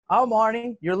I'm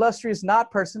Arnie, your illustrious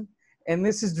not person, and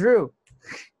this is Drew.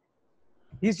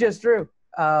 He's just Drew.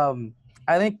 I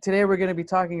think today we're going to be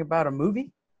talking about a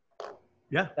movie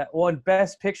that won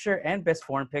Best Picture and Best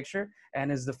Foreign Picture,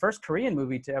 and is the first Korean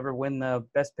movie to ever win the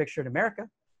Best Picture in America,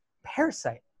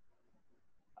 Parasite.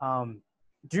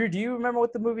 Drew, do you remember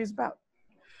what the movie is about?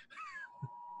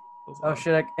 Oh,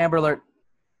 shit, Amber Alert.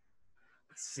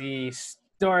 Let's see,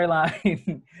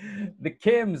 storyline. The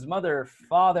Kims, mother,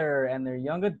 father, and their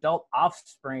young adult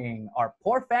offspring are a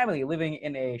poor family living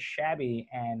in a shabby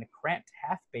and cramped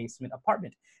half-basement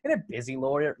apartment in a busy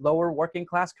lower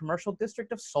working-class commercial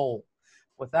district of Seoul.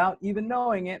 Without even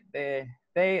knowing it,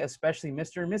 they, especially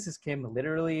Mr. and Mrs. Kim,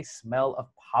 literally smell of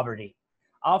poverty.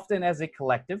 Often as a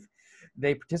collective,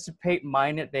 they perpetrate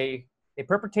minor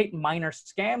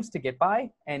scams to get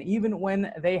by, and even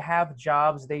when they have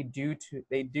jobs, they do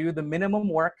the minimum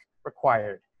work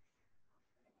required.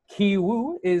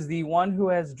 Ki-woo is the one who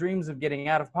has dreams of getting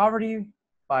out of poverty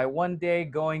by one day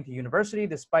going to university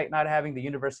despite not having the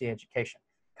university education.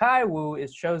 Kai-woo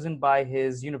is chosen by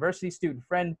his university student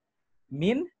friend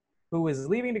Min, who is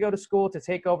leaving to go to school to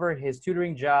take over his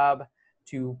tutoring job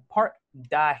to Park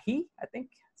Da-hee, I think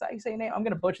that's how you say your name. I'm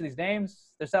going to butcher these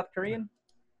names. They're South Korean.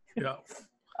 Yeah.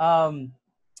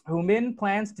 Who Min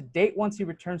plans to date once he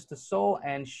returns to Seoul,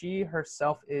 and she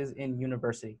herself is in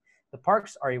university. The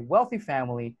Parks are a wealthy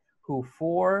family who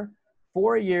for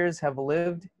 4 years have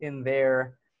lived in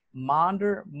their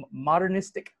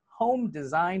modernistic home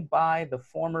designed by the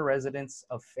former residents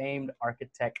of famed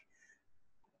architect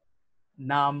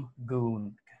Nam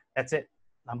Goong. That's it.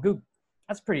 Nam Goong.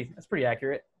 That's pretty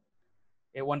accurate.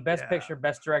 It won Best Picture,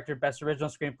 Best Director, Best Original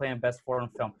Screenplay, and Best Foreign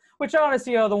Film, which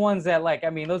honestly are the ones that,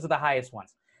 those are the highest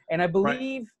ones. And I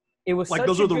believe it was such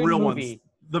those a are the good real movie. ones,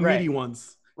 the meaty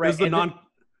ones. Right. Those are the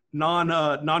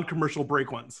non-commercial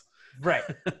break ones. Right.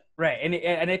 Right.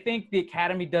 And I think the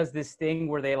Academy does this thing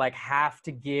where they have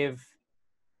to give.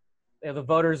 The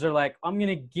voters are like, I'm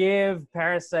gonna give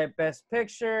Parasite Best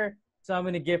Picture, so I'm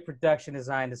gonna give production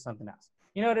design to something else.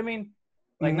 You know what I mean?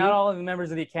 Not all of the members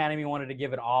of the Academy wanted to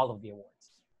give it all of the awards.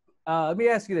 Let me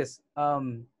ask you this.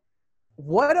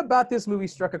 What about this movie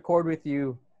struck a chord with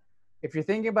you, if you're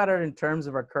thinking about it in terms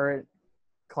of our current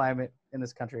climate in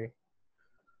this country?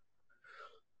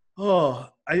 Oh,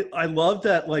 I love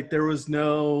that, there was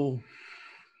no...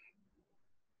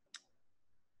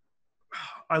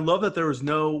 I love that there was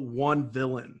no one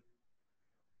villain.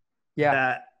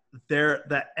 Yeah.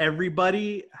 That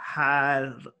everybody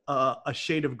had a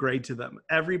shade of gray to them.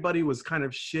 Everybody was kind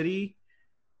of shitty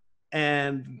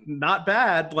and not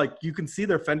bad. You can see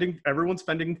everyone's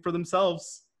fending for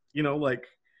themselves,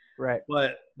 Right.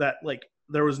 But that,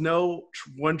 there was no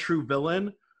one true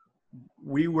villain.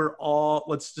 We were all,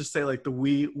 let's just say,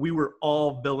 we were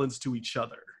all villains to each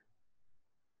other.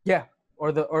 Yeah.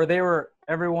 Or they were,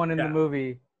 everyone in the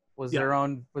movie was their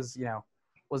own,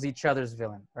 was each other's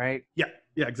villain, right? Yeah.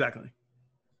 Yeah, exactly.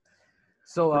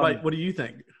 So what do you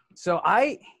think? So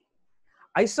I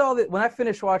saw that when I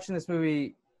finished watching this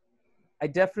movie, I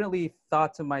definitely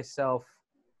thought to myself,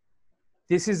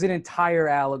 this is an entire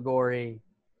allegory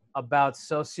about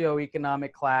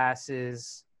socioeconomic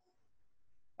classes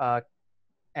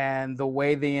and the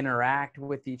way they interact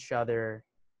with each other,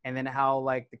 and then how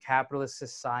the capitalist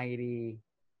society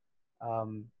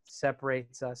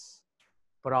separates us,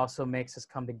 but also makes us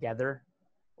come together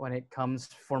when it comes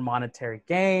for monetary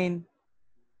gain,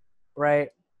 right?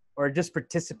 Or just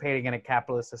participating in a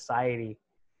capitalist society.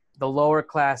 The lower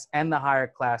class and the higher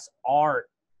class are,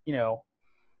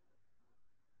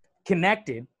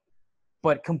 connected,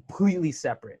 but completely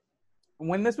separate.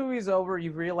 When this movie is over,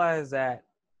 you realize that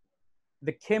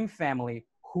the Kim family,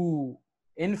 who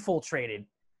infiltrated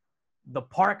the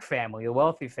Park family, the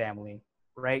wealthy family,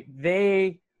 right?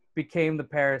 They became the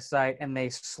parasite, and they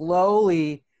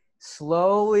slowly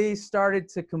started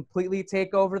to completely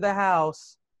take over the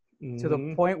house to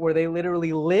the point where they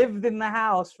literally lived in the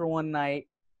house for one night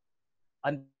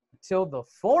until the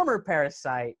former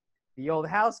parasite, the old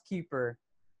housekeeper,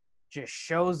 just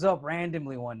shows up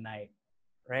randomly one night,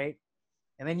 right?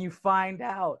 And then you find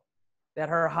out that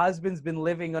her husband's been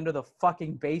living under the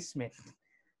fucking basement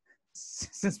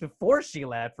since before she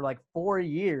left for 4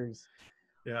 years,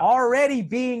 already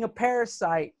being a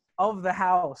parasite of the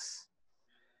house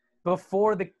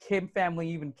before the Kim family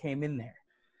even came in there.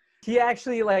 He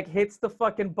actually hits the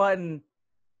fucking button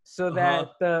so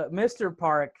that the Mr.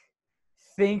 Park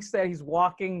thinks that he's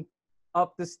walking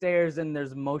up the stairs and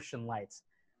there's motion lights.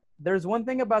 There's one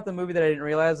thing about the movie that I didn't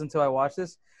realize until I watched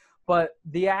this, but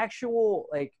the actual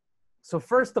so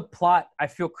first the plot I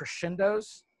feel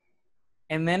crescendos,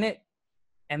 and then it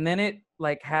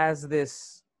has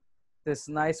this this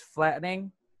nice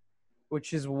flattening,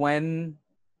 which is when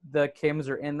the Kims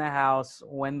are in the house,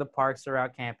 when the Parks are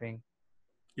out camping,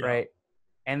 right?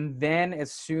 And then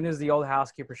as soon as the old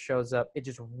housekeeper shows up, it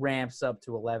just ramps up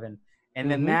to 11. And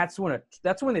then that's when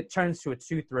it turns to a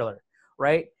 2 thriller,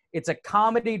 right? It's a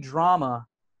comedy drama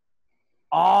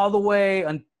all the way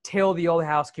until the old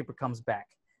housekeeper comes back.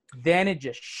 Then it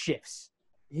just shifts.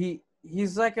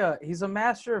 He's a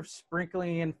master of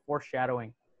sprinkling in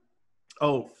foreshadowing.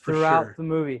 Oh, for throughout sure. the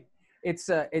movie. It's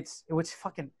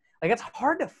fucking like it's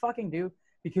hard to fucking do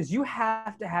because you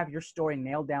have to have your story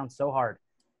nailed down so hard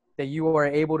that you are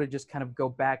able to just kind of go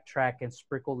backtrack and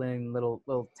sprinkle in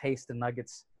little taste and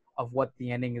nuggets of what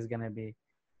the ending is going to be.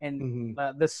 And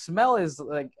the smell is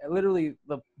like literally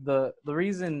the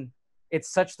reason it's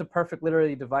such the perfect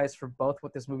literary device for both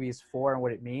what this movie is for and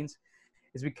what it means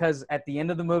is because at the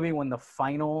end of the movie when the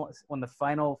final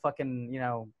fucking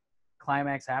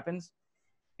climax happens,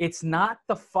 it's not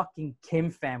the fucking Kim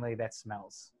family that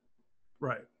smells.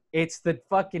 Right. It's the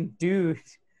fucking dude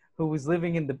who was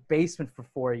living in the basement for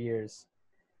 4 years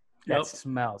that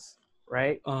smells,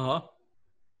 right? Uh-huh.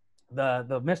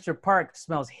 The Mr. Park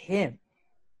smells him.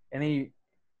 And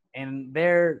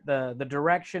the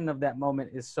direction of that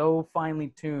moment is so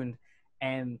finely tuned,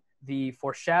 and the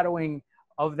foreshadowing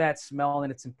of that smell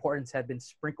and its importance had been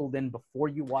sprinkled in before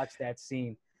you watch that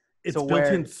scene. It's built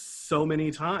in so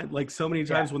many times,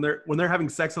 when they're having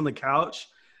sex on the couch,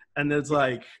 and it's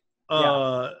like,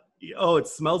 it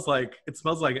smells like,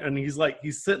 and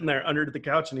he's sitting there under the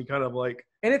couch, and he kind of like,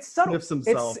 and it's subtle. Sniffs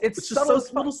himself. It's just subtle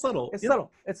so little subtle. It's subtle.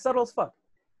 It's subtle as fuck.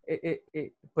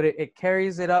 It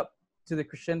carries it up to the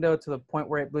crescendo to the point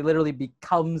where it literally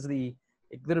becomes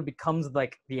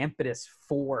like the impetus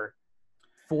for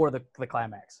the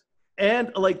climax.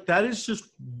 And like that is just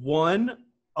one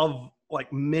of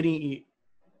like many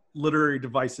literary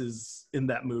devices in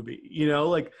that movie,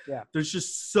 there's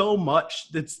just so much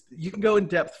you can go in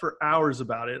depth for hours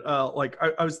about it.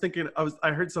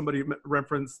 I heard somebody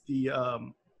reference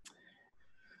the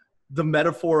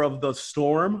metaphor of the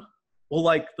storm. Well,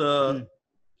 like the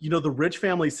rich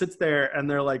family sits there and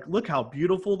they're like, look how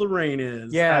beautiful the rain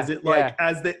is.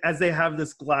 As they have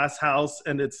this glass house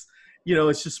and it's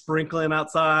just sprinkling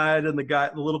outside and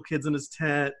the little kid's in his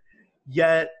tent.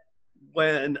 Yet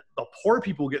when the poor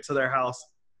people get to their house,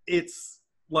 it's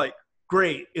like,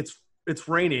 great, it's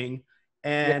raining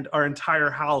and our entire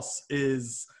house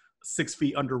is 6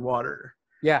 feet underwater.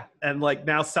 Yeah. And like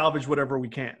now salvage whatever we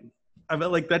can. I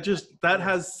mean, like that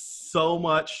has so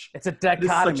much. It's a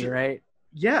dichotomy, right?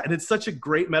 Yeah, and it's such a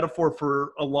great metaphor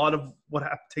for a lot of what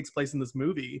takes place in this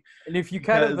movie. And if you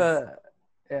kind of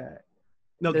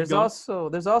there's also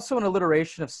an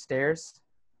alliteration of stairs.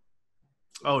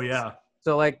 Oh yeah.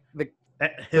 So like the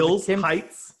hills,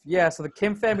 heights. Yeah, so the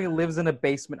Kim family lives in a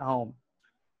basement home.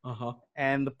 Uh-huh.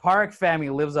 And the Park family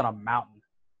lives on a mountain.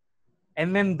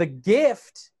 And then the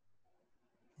gift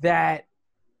that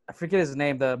I forget his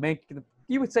name,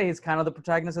 you would say he's kind of the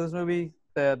protagonist of this movie.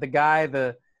 The guy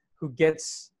who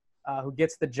gets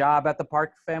the job at the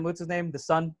Park family. What's his name? The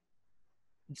son.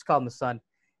 Just call him the son.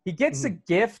 He gets a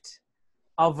gift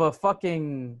of a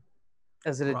fucking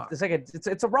it's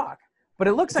a rock, but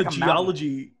it looks like a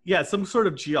geology mountain. Yeah, some sort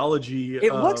of geology.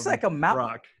 It looks like a mountain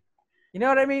rock. You know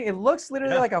what I mean? It looks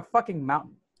literally like a fucking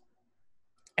mountain.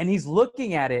 And he's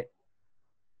looking at it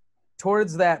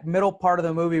towards that middle part of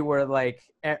the movie where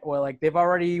they've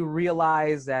already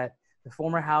realized that the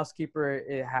former housekeeper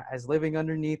is living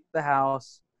underneath the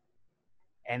house,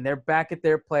 and they're back at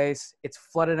their place. It's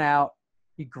flooding out.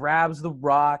 He grabs the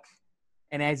rock,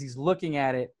 and as he's looking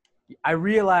at it, I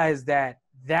realized that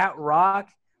rock,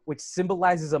 which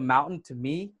symbolizes a mountain to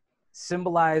me,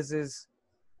 symbolizes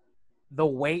the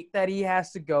weight that he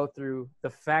has to go through, the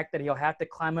fact that he'll have to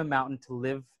climb a mountain to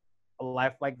live a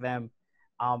life like them.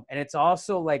 And it's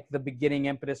also like the beginning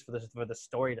impetus for the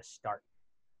story to start.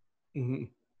 Mm-hmm.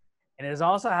 And it is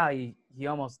also how he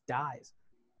almost dies,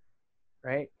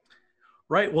 right?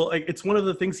 Right. Well, like, it's one of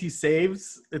the things he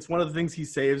saves. It's one of the things he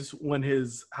saves when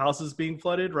his house is being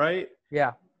flooded, right?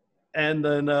 Yeah. And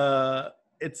then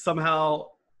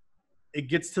it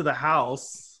gets to the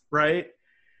house, right?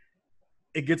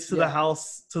 It gets to the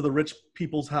house, to the rich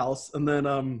people's house, and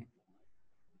then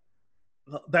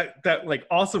that like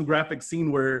awesome graphic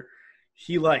scene where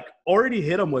he like already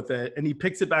hit him with it, and he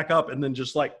picks it back up, and then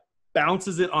just like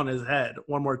bounces it on his head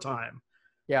one more time.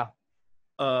 Yeah.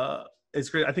 It's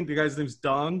great. I think the guy's name's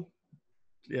Dong.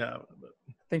 Yeah.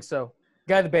 I think so.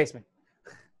 Guy in the basement.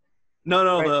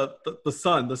 No, right? the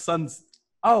son. The son's.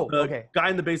 Oh, okay. Guy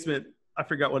in the basement I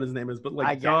forgot what his name is, but I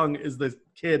like get it. Young is this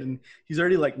kid, and he's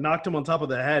already like knocked him on top of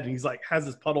the head, and he's like has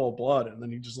this puddle of blood, and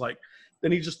then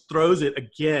he just throws it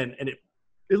again, and it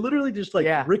literally just like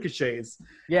Yeah. ricochets.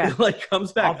 Yeah. It like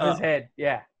comes back Off his up. head.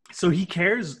 Yeah. So he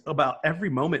cares about every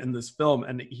moment in this film,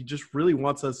 and he just really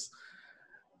wants us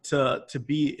to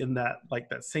be in that like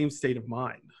that same state of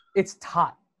mind. It's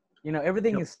taut. You know,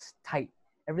 everything Yep. is tight.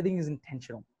 Everything is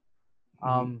intentional.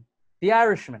 Mhm. The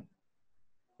Irishman,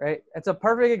 right? It's a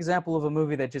perfect example of a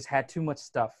movie that just had too much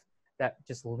stuff that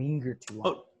just lingered too long.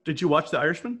 Oh, did you watch The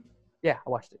Irishman? Yeah, I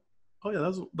watched it. Oh yeah,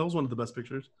 that was one of the best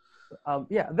pictures.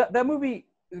 Yeah, that movie,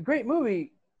 great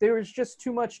movie. There was just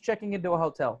too much checking into a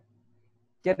hotel,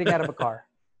 getting out of a car.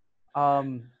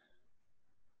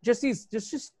 Just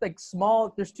like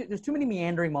small. There's too many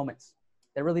meandering moments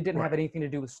that really didn't have Right. anything to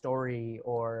do with story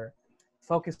or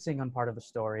focusing on part of the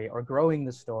story or growing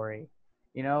the story.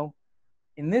 You know,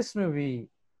 in this movie,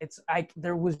 it's like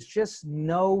there was just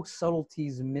no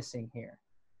subtleties missing here.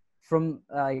 From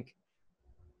like,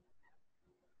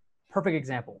 perfect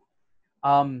example.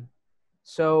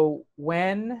 So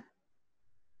when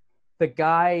the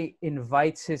guy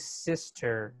invites his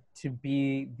sister to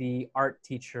be the art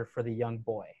teacher for the young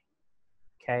boy,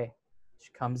 okay,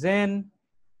 she comes in,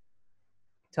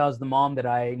 tells the mom that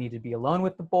I need to be alone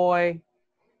with the boy,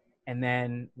 and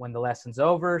then when the lesson's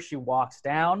over, she walks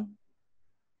down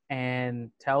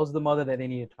and tells the mother that they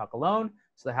need to talk alone.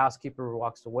 So the housekeeper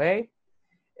walks away,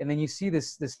 and then you see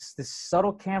this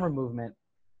subtle camera movement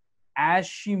as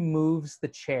she moves the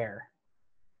chair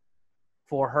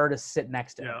for her to sit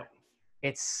next to Yeah. her.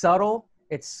 It's subtle,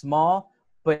 it's small,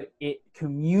 but it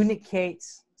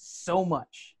communicates so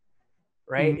much,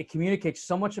 right? Mhm. It communicates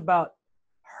so much about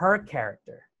her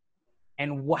character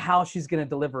and how she's going to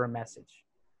deliver a message,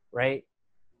 right?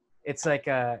 It's like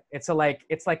you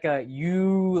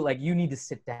need to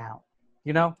sit down,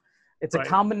 you know? It's a Right.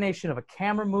 combination of a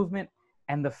camera movement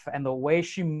and the way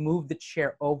she moved the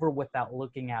chair over without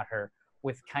looking at her,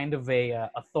 with kind of a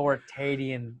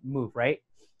authoritarian move, right?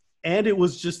 And it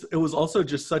was also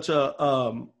just such a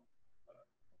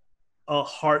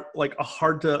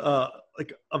hard to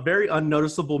like a very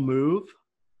unnoticeable move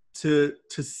to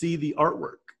see the Yeah,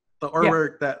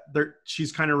 artwork that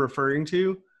she's kind of referring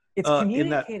to it's in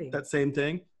communicating. that same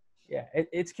thing. Yeah,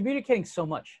 it's communicating so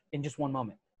much in just one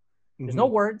moment. There's Mhm.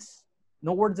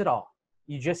 no words at all.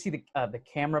 You just see the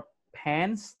camera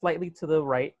pan slightly to the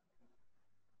right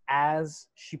as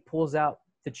she pulls out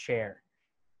the chair,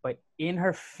 but in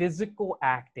her physical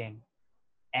acting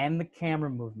and the camera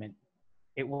movement,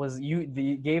 it was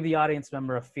gave the audience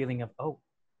member a feeling of, oh,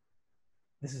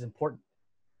 this is important,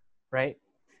 right?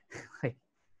 Like,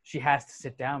 she has to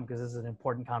sit down because this is an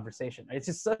important conversation. It's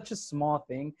just such a small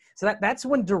thing. So that's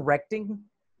when directing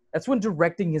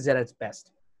is at its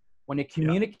best. When you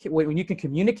communicate, when you can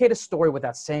communicate a story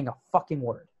without saying a fucking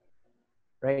word,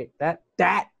 right? That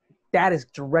is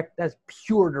direct. That's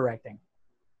pure directing.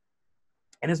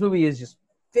 And this movie is just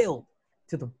filled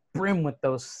to the brim with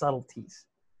those subtleties.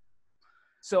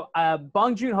 So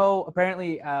Bong Joon-ho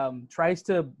apparently tries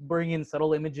to bring in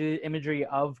subtle imagery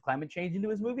of climate change into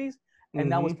his movies, and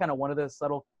that was kind of one of the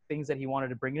subtle things that he wanted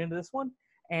to bring into this one.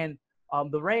 And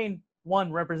The Rain,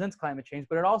 one, represents climate change,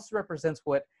 but it also represents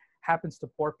what happens to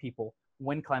poor people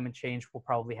when climate change will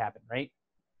probably happen, right?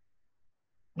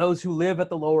 Those who live at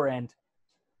the lower end,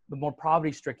 the more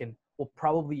poverty-stricken, will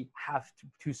probably have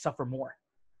to suffer more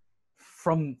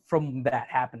from that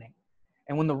happening.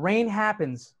 And when the rain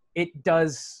happens, it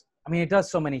does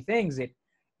so many things.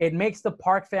 It makes the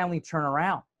Park family turn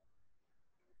around,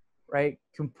 right?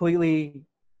 Completely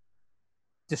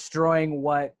destroying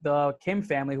what the Kim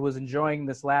family, who was enjoying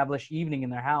this lavish evening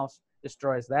in their house,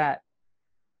 destroys that.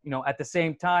 You know, at the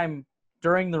same time,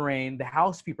 during the rain, the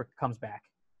housekeeper comes back,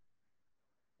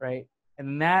 right?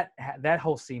 And that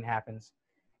whole scene happens.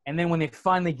 And then when they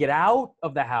finally get out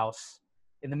of the house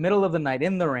in the middle of the night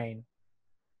in the rain,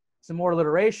 some more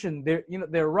alliteration.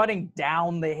 They're running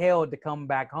down the hill to come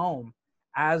back home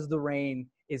as the rain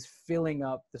is filling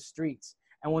up the streets.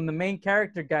 And when the main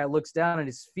character guy looks down at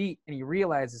his feet and he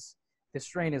realizes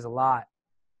this rain is a lot.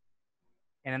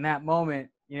 And in that moment,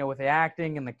 with the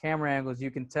acting and the camera angles, you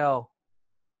can tell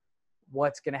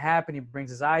what's going to happen. He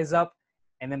brings his eyes up,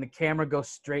 and then the camera goes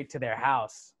straight to their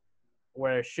house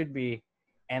where it should be.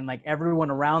 And like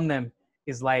everyone around them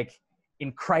is like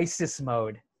in crisis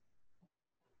mode.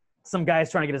 Some guy's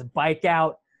trying to get his bike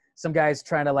out. Some guy's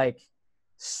trying to like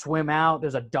swim out.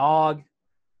 There's a dog.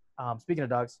 Speaking of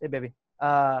dogs, hey baby.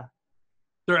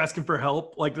 They're asking for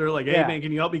help. Like they're like, hey man,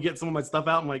 can you help me get some of my stuff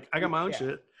out? I'm like, I got my own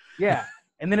shit. Yeah.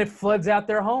 And then it floods out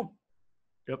their home.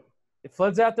 Yep. It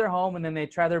floods out their home, and then they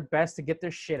try their best to get their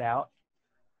shit out.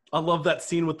 I love that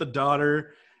scene with the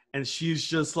daughter, and she's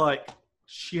just like,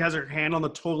 she has her hand on the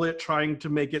toilet trying to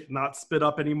make it not spit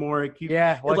up anymore.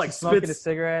 Yeah, while it like she's smoking a spits,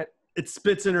 cigarette. it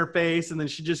spits in her face, and then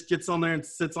she just gets on there and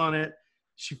sits on it.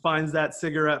 She finds that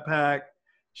cigarette pack.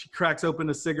 She cracks open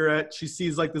a cigarette. She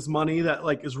sees like this money that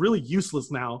like is really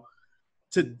useless now.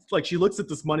 To like, she looks at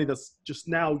this money that's just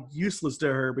now useless to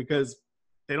her because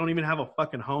they don't even have a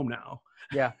fucking home now.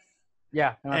 Yeah,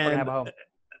 yeah, they're not gonna have a home.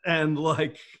 And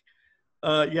like,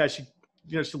 yeah, she,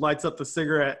 you know, she lights up the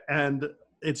cigarette, and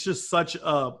it's just such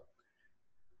a,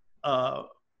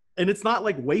 and it's not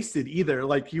like wasted either.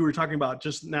 Like you were talking about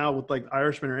just now with like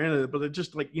Irishman or anything, but it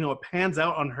just like, you know, it pans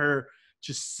out on her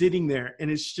just sitting there,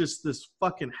 and it's just this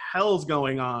fucking hell's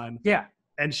going on. Yeah.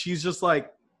 And she's just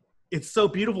like, it's so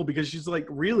beautiful because she's like,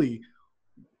 really,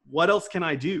 what else can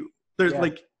I do? There's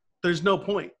like, there's no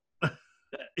point.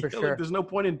 For sure. Like, there's no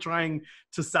point in trying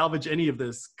to salvage any of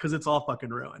this because it's all fucking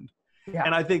ruined. Yeah.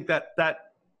 And I think that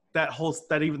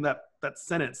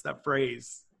sentence, that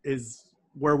phrase is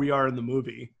where we are in the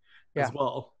movie as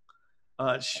well.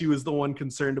 She was the one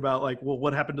concerned about like, well,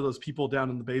 what happened to those people down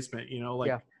in the basement? You know,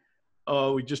 like,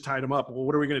 oh, we just tied them up. Well,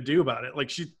 what are we going to do about it? Like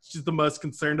she's the most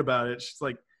concerned about it. She's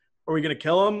like, are we going to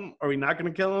kill him? Are we not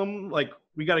going to kill him? Like,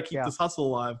 we got to keep this hustle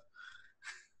alive.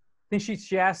 I think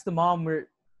she asked the mom,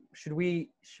 should we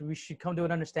come to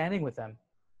an understanding with them?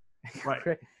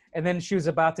 Right. And then she was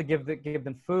about to give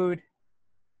them food.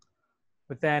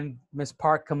 But then Miss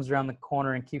Park comes around the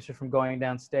corner and keeps her from going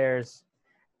downstairs.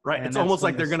 Right. And it's almost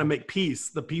like they're going to make peace,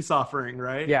 the peace offering,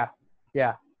 right? Yeah.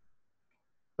 Yeah.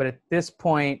 But at this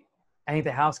point, I think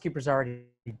the housekeeper's already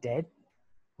dead.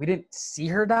 We didn't see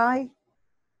her die,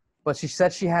 but she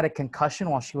said she had a concussion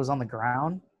while she was on the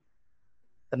ground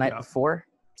the night before.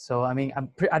 So, I mean,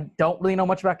 I don't really know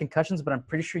much about concussions, but I'm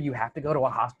pretty sure you have to go to a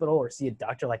hospital or see a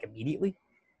doctor like immediately.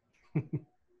 Or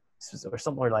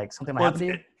something happened to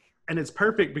you. And it's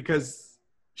perfect because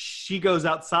she goes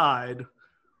outside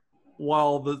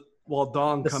while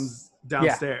Dawn comes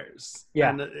downstairs.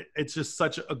 Yeah. And it's just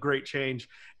such a great change.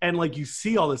 And like, you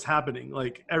see all this happening,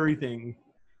 like everything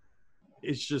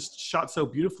is just shot so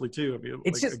beautifully too. I mean,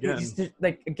 it's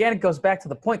like, again, it goes back to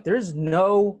the point. There's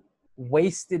no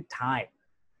wasted time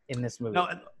in this movie. No,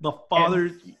 the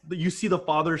father, you see the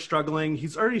father struggling.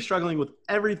 He's already struggling with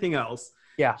everything else.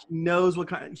 Yeah. He knows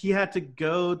he had to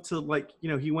go to, like, you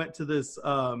know, he went to this,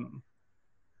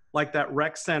 like that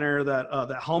rec center,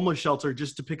 that homeless shelter,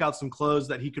 just to pick out some clothes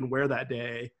that he can wear that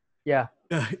day. Yeah.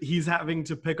 He's having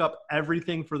to pick up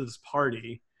everything for this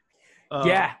party.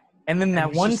 Yeah. And then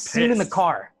that one scene in the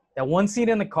car,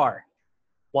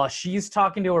 while she's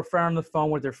talking to her friend on the phone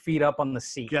with her feet up on the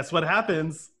seat. Guess what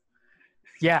happens?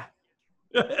 Yeah.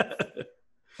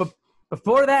 But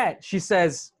before that, she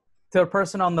says to the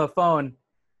person on the phone,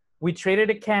 we traded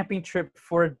a camping trip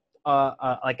for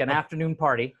like an afternoon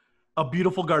party. A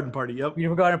beautiful garden party, yep.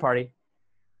 Beautiful garden party.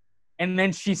 And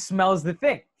then she smells the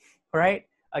thing, right?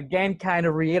 Again, kind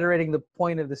of reiterating the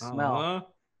point of the smell.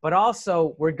 But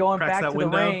also, we're going back to the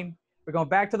rain. We're going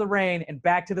back to the rain and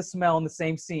back to the smell in the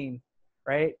same scene,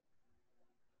 right?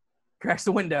 Cracks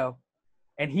the window.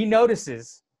 And he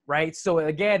notices, right? So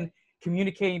again,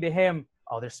 communicating to him,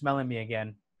 oh, they're smelling me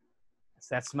again. It's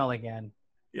that smell again.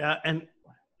 Yeah,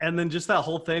 and then just that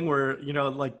whole thing where, you know,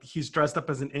 like he's dressed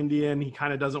up as an Indian. He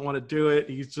kind of doesn't want to do it.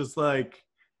 He's just like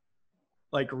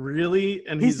really?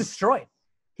 And he's destroyed.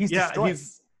 He's destroyed.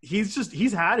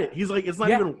 He's had it. He's like, it's not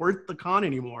even worth the con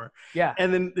anymore. Yeah.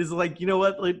 And then is like, you know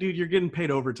what, like, dude, you're getting paid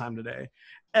overtime today.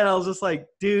 And I was just like,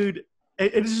 dude,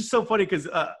 it's just so funny because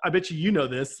I bet you know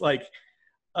this. Like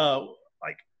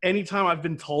anytime I've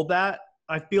been told that,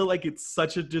 I feel like it's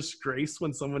such a disgrace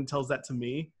when someone tells that to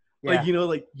me. Yeah.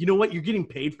 Like, you know what, you're getting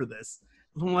paid for this.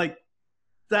 I'm like,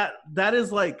 that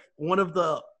is like one of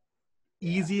the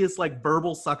easiest like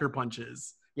verbal sucker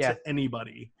punches to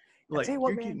anybody. Like,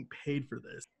 you're getting paid for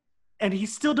this. And he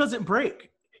still doesn't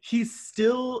break. He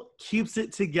still keeps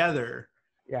it together.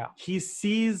 Yeah. He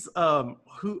sees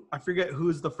who, I forget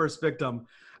who is the first victim.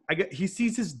 He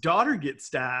sees his daughter get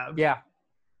stabbed. Yeah.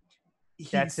 He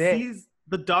sees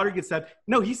the daughter get stabbed.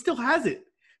 No, he still has it.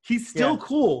 He's still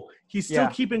cool. He's still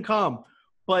keeping calm.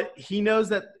 But he knows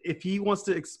that if he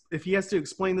has to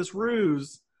explain this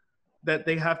ruse, that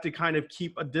they have to kind of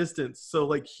keep a distance. So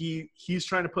like he's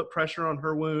trying to put pressure on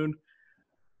her wound.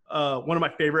 One of my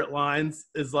favorite lines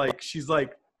is like, she's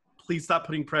like, please stop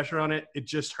putting pressure on it. It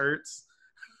just hurts.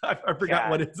 I forgot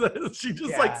what it says. She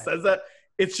just like says that.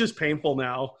 It's just painful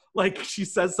now. Like she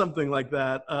says something like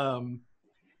that.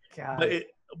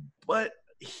 But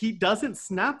he doesn't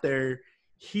snap there.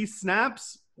 He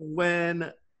snaps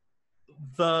when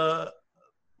the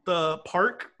the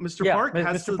Park, Mr. Yeah, Park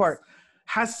Mr. Park.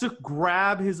 has to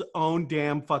grab his own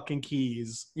damn fucking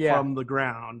keys Yeah. from the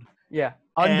ground. Yeah,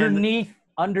 And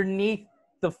underneath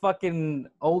the fucking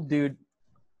old dude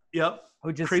yep,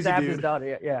 who just crazy stabbed dude. his daughter.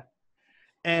 Yeah, yeah.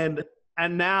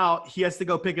 And now he has to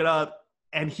go pick it up,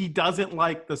 and he doesn't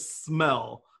like the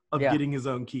smell of Yeah. getting his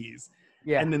own keys.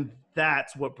 Yeah. And then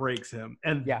that's what breaks him,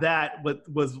 and Yeah. that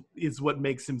is what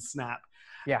makes him snap.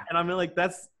 Yeah. And I mean, like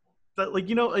that, like,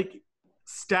 you know, like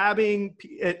stabbing,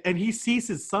 and he sees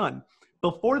his son.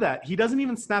 Before that, he doesn't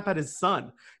even snap at his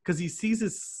son because he sees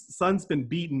his son's been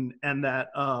beaten, and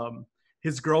that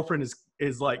his girlfriend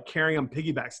is like carrying him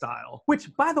piggyback style.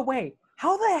 Which, by the way,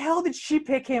 how the hell did she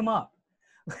pick him up?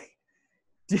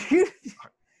 Do you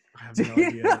I have no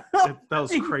idea. That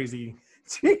was crazy.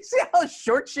 Do you see how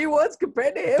short she was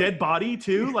compared to him? Dead body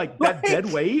too, like that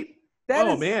dead weight.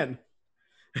 Man,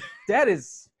 that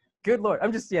is good lord.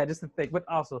 I'm just to think, but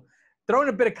also throwing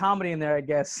a bit of comedy in there, I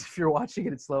guess, if you're watching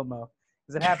it in slow mo,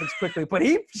 because it happens quickly. But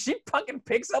she fucking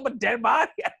picks up a dead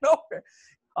body out of nowhere.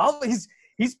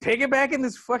 He's piggybacking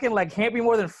this fucking like can't be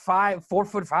more than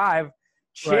 4'5"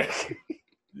 chick. Right.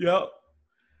 Yep.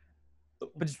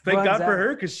 But thank God for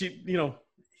her, because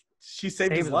she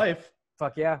saved his life.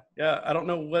 Fuck yeah. Yeah, I don't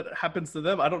know what happens to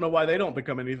them. I don't know why they don't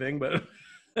become anything, but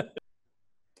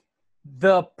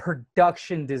the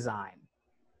production design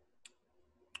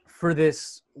for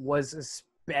this was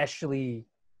especially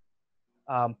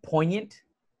poignant.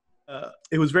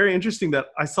 It was very interesting that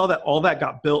I saw that all that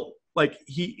got built. Like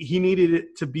he needed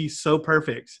it to be so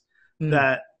perfect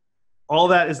that all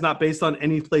that is not based on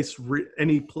any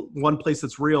one place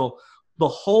that's real. The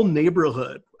whole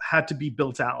neighborhood had to be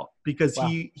built out because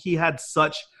he had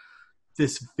such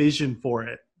this vision for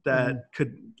it that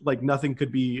could, like, nothing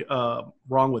could be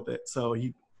wrong with it. So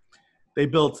they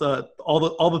built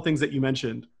all the things that you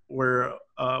mentioned were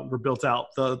built out.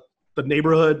 The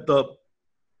neighborhood,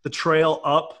 the trail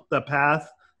up the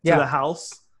path to the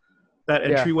house, that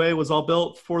entryway was all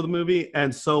built for the movie,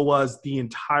 and so was the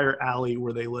entire alley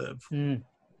where they live.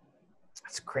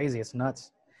 It's crazy. It's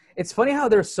nuts. It's funny how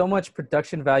there's so much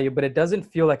production value, but it doesn't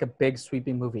feel like a big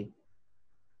sweeping movie.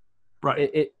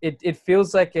 Right. It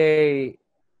feels like it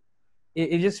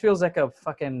just feels like a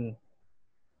fucking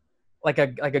like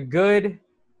a good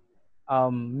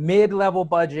mid-level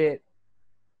budget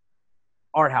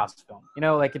art house film. You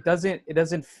know, like it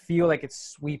doesn't feel like it's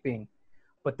sweeping,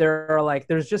 but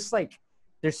there's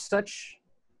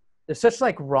such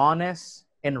like rawness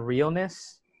and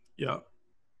realness. Yeah.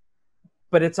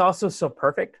 But it's also so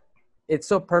perfect. It's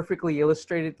so perfectly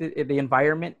illustrated. The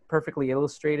environment perfectly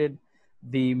illustrated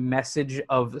the message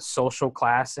of social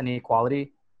class and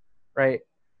inequality, right?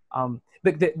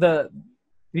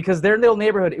 Because their little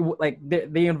neighborhood,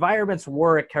 the environments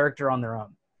were a character on their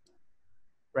own,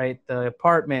 right? The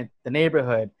apartment, the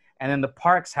neighborhood, and then the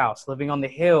Parks house, living on the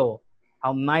hill,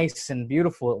 how nice and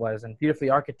beautiful it was, and beautifully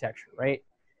architecture, right?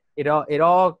 It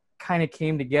all kind of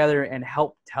came together and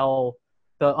helped tell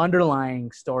the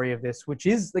underlying story of this, which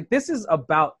is like, this is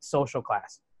about social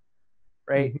class,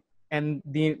 right? And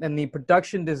the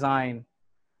production design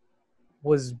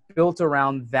was built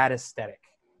around that aesthetic,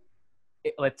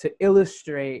 to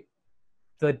illustrate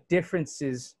the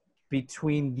differences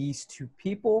between these two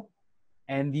people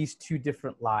and these two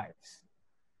different lives,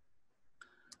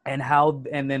 and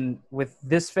then with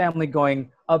this family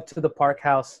going up to the Park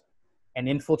house and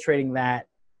infiltrating that,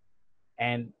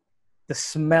 and the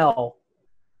smell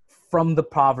from the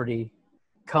poverty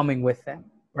coming with them,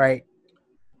 right?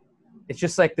 It's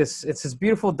just like this, it's this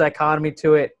beautiful dichotomy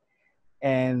to it.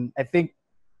 And I think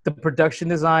the production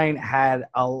design had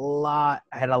a lot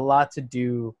to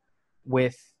do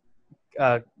with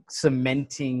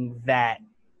cementing that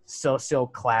social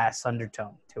class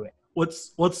undertone to it.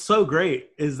 What's so great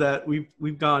is that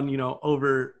we've gone,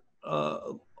 over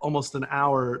almost an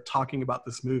hour talking about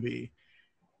this movie.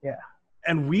 Yeah.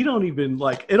 And we don't even,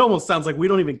 like, it almost sounds like we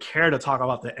don't even care to talk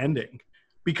about the ending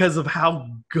because of how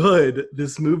good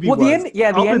this movie was. The ending.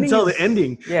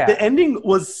 Yeah. The ending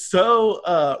was so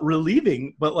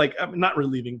relieving, but like, I mean, not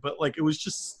relieving, but like, it was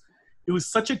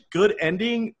such a good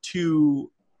ending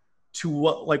to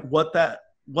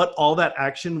what all that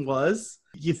action was.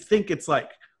 You think it's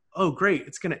like, oh great,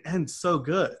 it's going to end so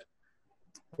good.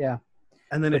 Yeah.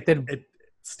 And then it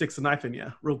sticks a knife in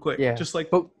you real quick. Yeah. Just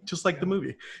like the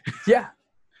movie. Yeah.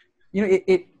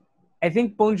 I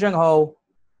think Bong Joon-ho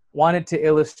wanted to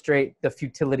illustrate the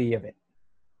futility of it,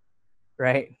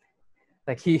 right?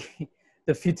 Like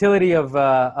the futility of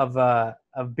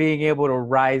being able to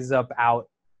rise up out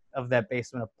of that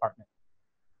basement apartment.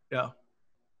 Yeah.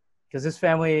 Because this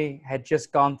family had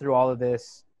just gone through all of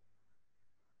this.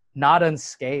 not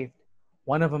unscathed.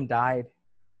 One of them died.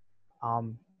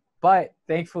 But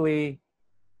thankfully,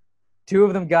 two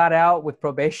of them got out with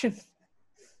probation.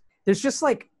 There's just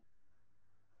like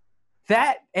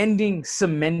that ending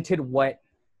cemented what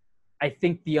I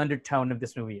think the undertone of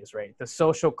this movie is, right? The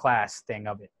social class thing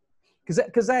of it.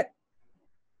 Because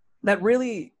that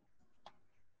really,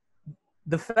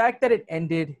 the fact that it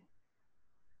ended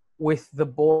with the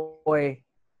boy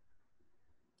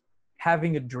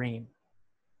having a dream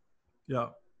Yeah.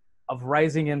 of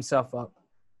rising himself up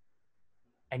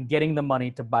and getting the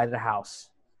money to buy the house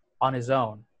on his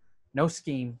own, no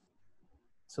scheme,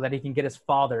 so that he can get his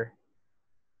father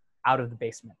out of the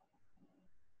basement.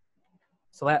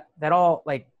 So that all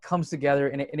like comes together,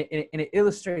 and it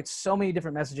illustrates so many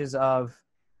different messages of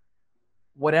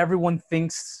what everyone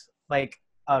thinks like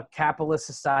a capitalist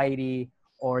society,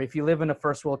 or if you live in a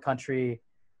first world country,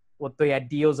 what the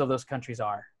ideals of those countries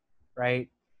are, right?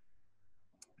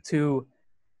 So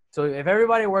if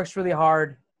everybody works really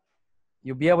hard,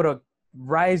 you'll be able to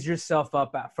rise yourself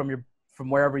up from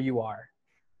wherever you are.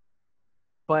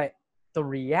 But the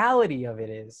reality of it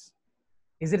is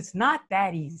that it's not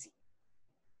that easy.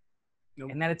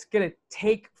 Nope. And that it's going to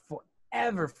take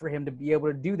forever for him to be able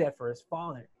to do that for his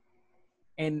father.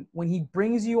 And when he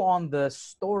brings you on the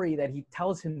story that he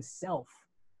tells himself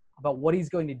about what he's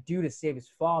going to do to save his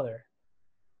father,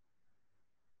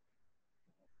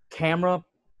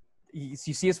 you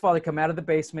see his father come out of the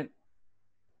basement,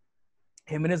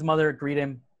 him and his mother greet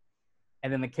him,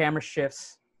 and then the camera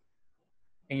shifts,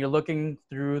 and you're looking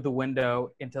through the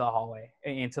window into the hallway,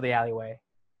 into the alleyway,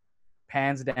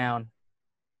 pans down.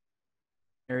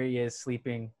 There he is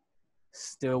sleeping,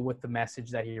 still with the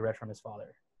message that he read from his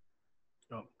father.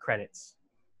 Oh. Credits.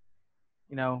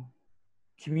 You know,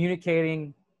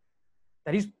 communicating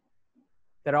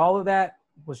that all of that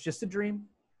was just a dream.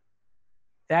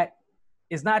 That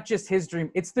is not just his dream;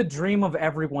 it's the dream of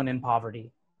everyone in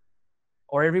poverty,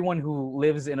 or everyone who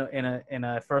lives in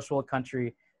a first world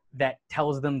country that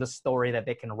tells them the story that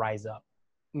they can rise up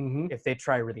if they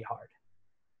try really hard.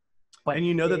 But and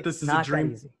you know that this is a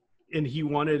dream, and he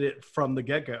wanted it from the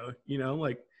get-go. You know,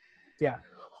 like yeah,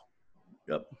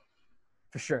 yep,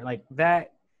 for sure. Like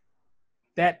that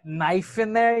knife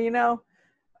in there, you know,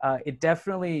 it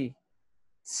definitely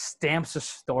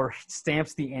stamps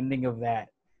the ending of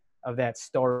that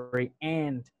story,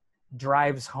 and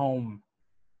drives home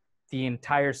the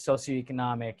entire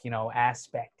socioeconomic, you know,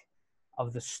 aspect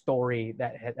of the story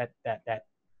that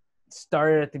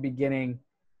started at the beginning,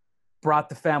 brought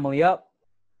the family up,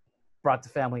 brought the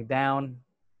family down,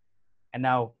 and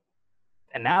now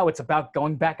it's about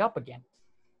going back up again.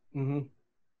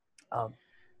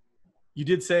 You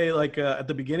did say, like, at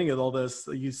the beginning of all this,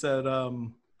 you said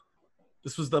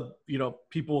this was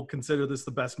people consider this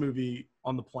the best movie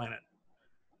on the planet.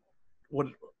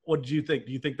 What did you think?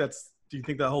 Do you think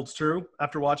that holds true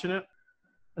after watching it?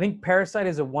 I think Parasite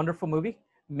is a wonderful movie.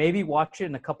 Maybe watch it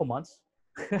in a couple months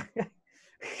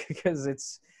because the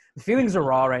feelings are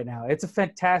raw right now. It's a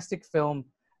fantastic film.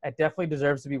 It definitely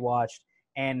deserves to be watched.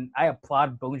 And I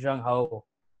applaud Bong Joon-ho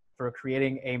for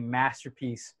creating a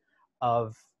masterpiece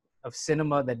of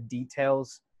cinema that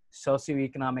details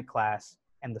socioeconomic class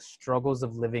and the struggles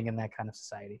of living in that kind of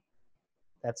society.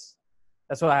 That's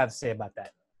what I have to say about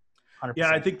that. 100%.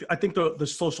 Yeah, I think the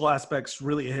social aspects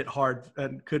really hit hard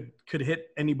and could hit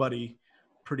anybody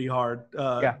pretty hard.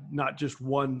 Not just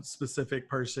one specific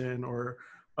person or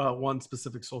one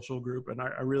specific social group. And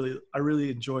I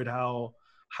really enjoyed how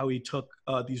he took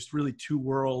these really two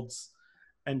worlds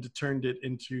and turned it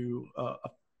into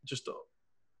just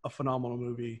a phenomenal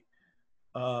movie.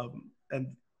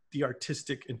 And the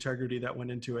artistic integrity that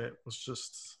went into it was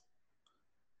just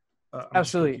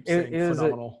absolutely it is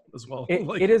phenomenal as well.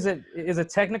 It is a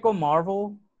technical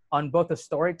marvel on both a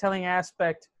storytelling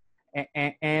aspect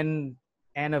and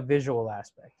a visual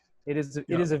aspect. It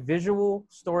is a visual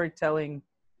storytelling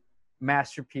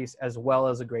masterpiece as well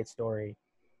as a great story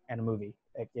and a movie.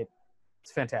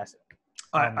 It's fantastic.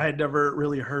 I had never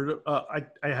really heard I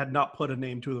had not put a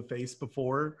name to the face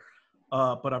before,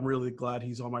 but I'm really glad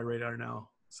he's on my radar now,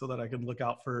 so that I can look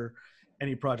out for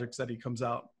any projects that he comes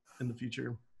out in the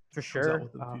future. For sure. Out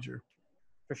within the future.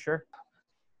 For sure.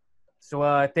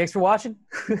 So thanks for watching.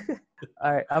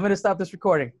 All right, I'm going to stop this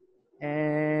recording.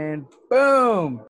 And boom.